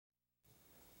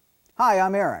Hi,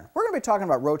 I'm Aaron. We're going to be talking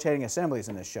about rotating assemblies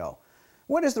in this show.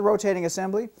 What is the rotating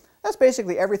assembly? That's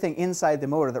basically everything inside the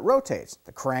motor that rotates.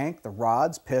 The crank, the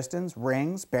rods, pistons,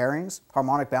 rings, bearings,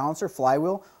 harmonic balancer,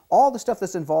 flywheel, all the stuff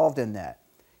that's involved in that.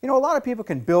 You know, a lot of people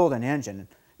can build an engine, and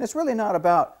it's really not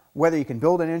about whether you can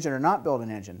build an engine or not build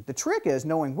an engine. The trick is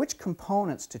knowing which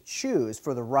components to choose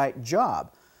for the right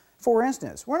job. For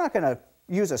instance, we're not going to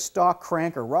use a stock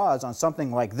crank or rods on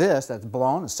something like this that's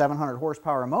blown, a 700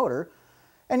 horsepower motor,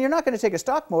 and you're not going to take a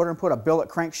stock motor and put a billet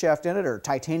crankshaft in it or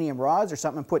titanium rods or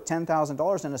something and put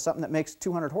 $10,000 into something that makes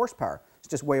 200 horsepower. It's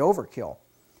just way overkill.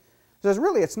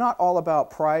 So it's not all about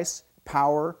price,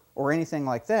 power, or anything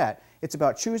like that. It's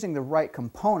about choosing the right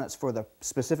components for the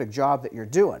specific job that you're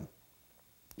doing.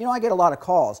 You know, I get a lot of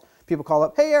calls. People call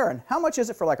up, "Hey Aaron, how much is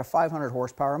it for like a 500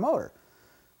 horsepower motor?"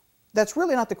 That's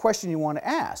really not the question you want to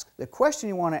ask. The question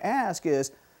you want to ask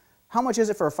is, how much is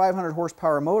it for a 500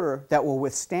 horsepower motor that will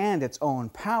withstand its own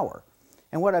power?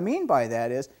 And what I mean by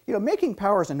that is, you know, making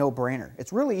power is a no-brainer.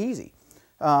 It's really easy.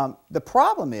 The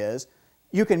problem is,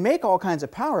 you can make all kinds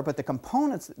of power, but the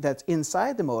components that's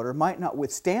inside the motor might not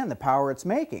withstand the power it's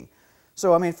making.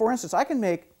 So, I mean, for instance, I can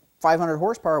make 500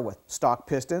 horsepower with stock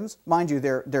pistons. Mind you,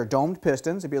 they're domed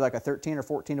pistons. It'd be like a 13 or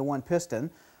 14 to 1 piston.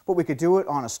 But we could do it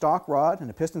on a stock rod, and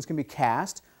the pistons can be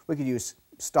cast. We could use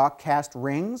stock cast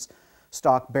rings,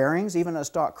 stock bearings, even a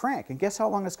stock crank. And guess how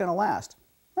long it's going to last?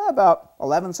 About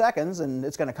 11 seconds, and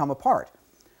it's going to come apart.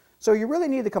 So you really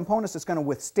need the components that's going to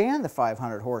withstand the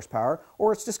 500 horsepower,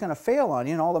 or it's just going to fail on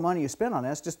you, and all the money you spend on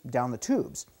this just down the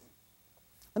tubes.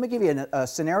 Let me give you a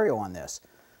scenario on this.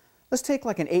 Let's take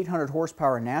like an 800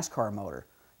 horsepower NASCAR motor.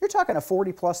 You're talking a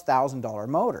 $40,000+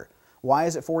 motor. Why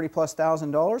is it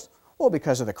 $40,000+? Well,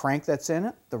 because of the crank that's in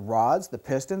it, the rods, the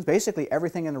pistons, basically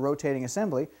everything in the rotating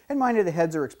assembly. And mind you, the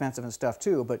heads are expensive and stuff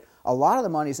too, but a lot of the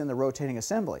money's in the rotating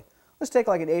assembly. Let's take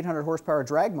like an 800 horsepower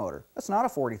drag motor. That's not a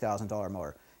 $40,000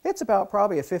 motor. It's about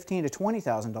probably a $15,000 to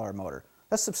 $20,000 motor.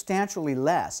 That's substantially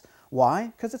less. Why?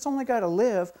 Because it's only got to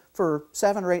live for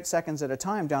 7 or 8 seconds at a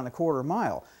time down the quarter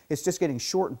mile. It's just getting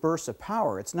short bursts of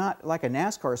power. It's not like a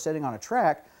NASCAR sitting on a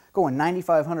track going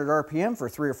 9,500 RPM for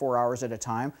 3 or 4 hours at a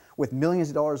time with millions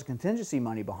of dollars of contingency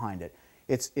money behind it.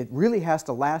 It really has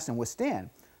to last and withstand.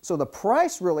 So the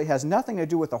price really has nothing to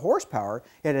do with the horsepower.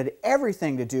 It had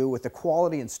everything to do with the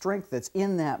quality and strength that's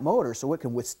in that motor, so it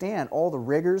can withstand all the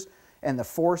rigors and the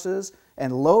forces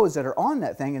and loads that are on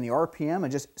that thing and the RPM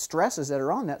and just stresses that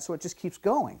are on that, so it just keeps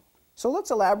going. So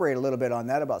let's elaborate a little bit on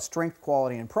that about strength,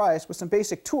 quality, and price with some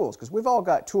basic tools, because we've all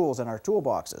got tools in our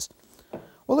toolboxes.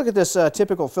 Well, look at this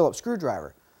typical Phillips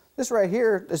screwdriver. This right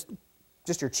here is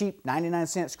just your cheap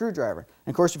 99-cent screwdriver.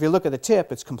 And of course, if you look at the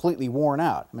tip, it's completely worn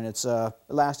out. I mean, it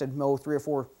lasted 3 or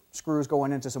 4 screws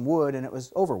going into some wood, and it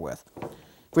was over with.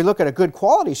 If we look at a good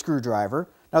quality screwdriver,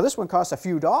 now this one costs a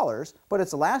few dollars, but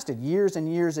it's lasted years and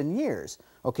years and years,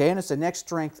 okay? And it's the next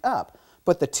strength up.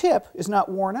 But the tip is not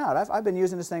worn out. I've been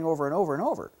using this thing over and over and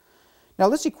over. Now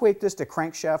let's equate this to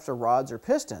crankshafts or rods or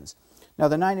pistons. Now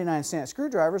the 99-cent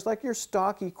screwdriver is like your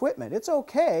stock equipment. It's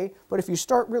okay, but if you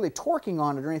start really torquing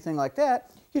on it or anything like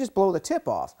that, you just blow the tip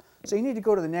off. So you need to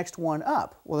go to the next one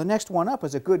up. Well, the next one up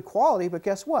is a good quality, but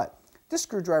guess what? This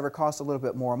screwdriver costs a little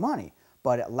bit more money,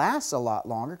 but it lasts a lot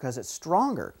longer because it's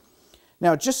stronger.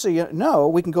 Now, just so you know,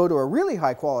 we can go to a really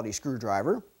high quality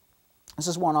screwdriver. This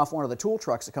is one off one of the tool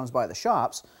trucks that comes by the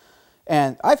shops.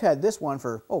 And I've had this one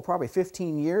for, probably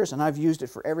 15 years, and I've used it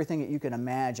for everything that you can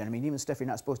imagine. I mean, even stuff you're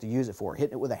not supposed to use it for,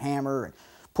 hitting it with a hammer and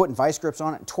putting vice grips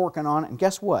on it and torquing on it. And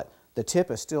guess what? The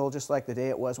tip is still just like the day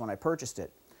it was when I purchased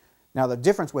it. Now, the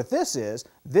difference with this is,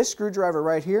 this screwdriver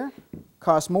right here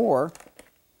costs more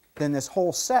than this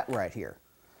whole set right here.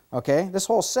 Okay? This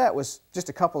whole set was just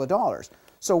a couple of dollars.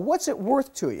 So what's it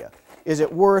worth to you? Is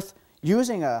it worth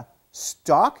using a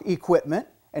stock equipment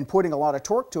and putting a lot of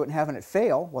torque to it and having it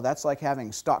fail? Well, that's like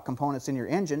having stock components in your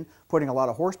engine, putting a lot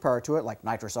of horsepower to it, like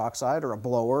nitrous oxide or a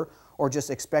blower, or just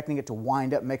expecting it to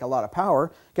wind up and make a lot of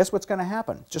power. Guess what's going to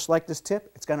happen? Just like this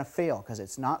tip, it's going to fail because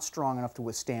it's not strong enough to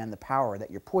withstand the power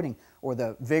that you're putting or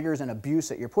the vigors and abuse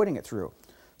that you're putting it through.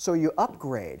 So you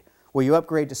upgrade. Well, you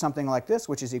upgrade to something like this,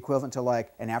 which is equivalent to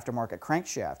like an aftermarket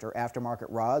crankshaft or aftermarket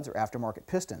rods or aftermarket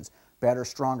pistons, better,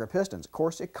 stronger pistons. Of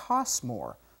course, it costs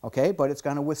more. Okay, but it's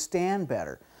going to withstand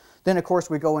better. Then, of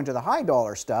course, we go into the high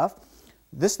dollar stuff.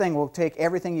 This thing will take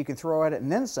everything you can throw at it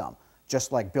and then some,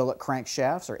 just like billet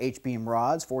crankshafts or H-beam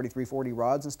rods, 4340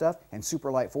 rods and stuff, and super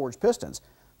light forged pistons.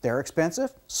 They're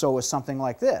expensive, so is something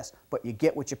like this, but you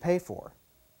get what you pay for.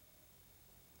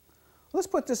 Let's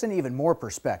put this in even more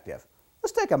perspective.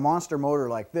 Let's take a monster motor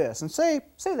like this and say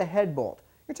the head bolt.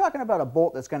 You're talking about a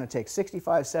bolt that's going to take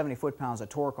 65, 70 foot-pounds of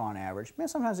torque on average, maybe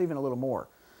sometimes even a little more.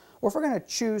 Well, if we're going to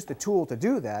choose the tool to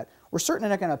do that, we're certainly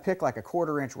not going to pick like a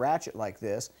 1/4-inch ratchet like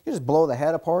this. You just blow the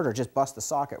head apart or just bust the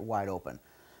socket wide open.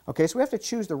 Okay, so we have to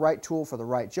choose the right tool for the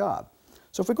right job.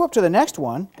 So if we go up to the next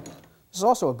one, this is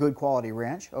also a good quality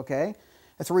wrench, okay?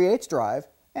 A 3/8 drive,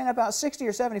 and about 60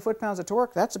 or 70 foot-pounds of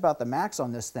torque. That's about the max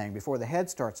on this thing before the head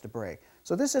starts to break.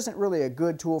 So this isn't really a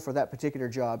good tool for that particular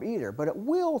job either, but it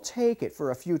will take it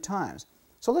for a few times.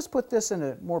 So let's put this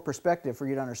into more perspective for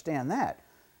you to understand that.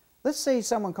 Let's say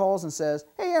someone calls and says,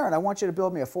 hey Aaron, I want you to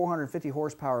build me a 450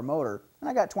 horsepower motor, and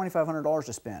I got $2,500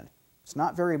 to spend. It's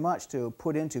not very much to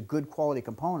put into good quality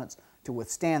components to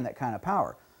withstand that kind of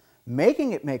power.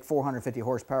 Making it make 450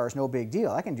 horsepower is no big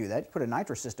deal. I can do that. You put a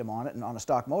nitrous system on it and on a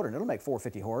stock motor and it'll make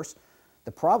 450 horse.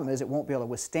 The problem is it won't be able to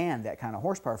withstand that kind of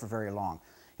horsepower for very long.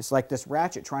 It's like this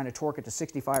ratchet trying to torque it to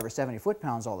 65 or 70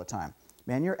 foot-pounds all the time.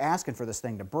 Man, you're asking for this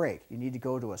thing to break. You need to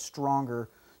go to a stronger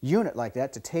unit like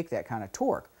that to take that kind of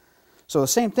torque. So the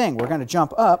same thing, we're going to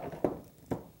jump up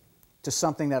to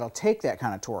something that'll take that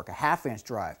kind of torque, a 1/2-inch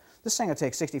drive. This thing will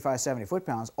take 65, 70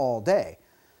 foot-pounds all day.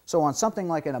 So on something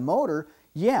like in a motor,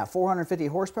 yeah, 450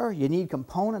 horsepower, you need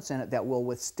components in it that will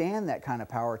withstand that kind of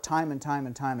power time and time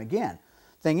and time again.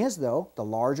 Thing is though, the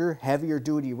larger, heavier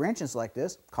duty wrenches like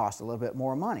this cost a little bit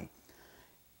more money.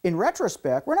 In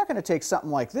retrospect, we're not going to take something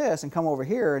like this and come over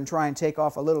here and try and take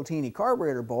off a little teeny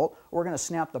carburetor bolt. We're going to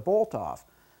snap the bolt off.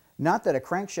 Not that a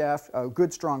crankshaft, a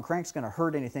good strong crank is going to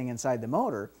hurt anything inside the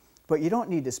motor, but you don't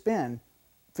need to spend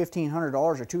 $1,500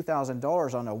 or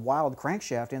 $2,000 on a wild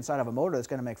crankshaft inside of a motor that's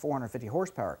going to make 450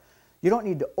 horsepower. You don't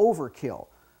need to overkill.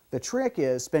 The trick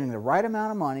is spending the right amount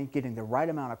of money, getting the right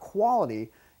amount of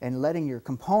quality, and letting your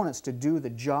components to do the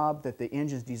job that the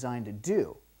engine's designed to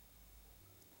do.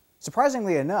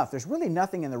 Surprisingly enough, there's really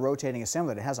nothing in the rotating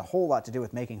assembly that has a whole lot to do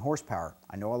with making horsepower.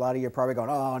 I know a lot of you are probably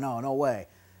going, oh no, no way.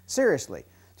 Seriously,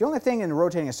 the only thing in the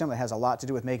rotating assembly that has a lot to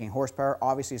do with making horsepower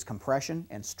obviously is compression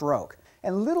and stroke.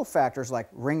 And little factors like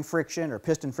ring friction or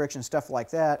piston friction, stuff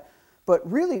like that. But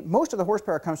really, most of the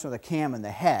horsepower comes from the cam and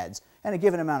the heads and a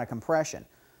given amount of compression.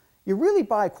 You really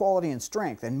buy quality and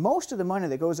strength, and most of the money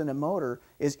that goes in a motor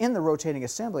is in the rotating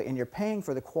assembly, and you're paying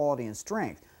for the quality and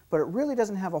strength. But it really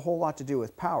doesn't have a whole lot to do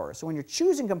with power. So when you're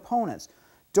choosing components,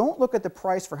 don't look at the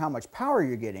price for how much power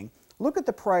you're getting. Look at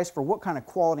the price for what kind of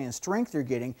quality and strength you're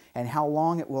getting and how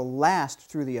long it will last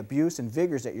through the abuse and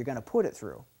vigors that you're going to put it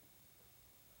through.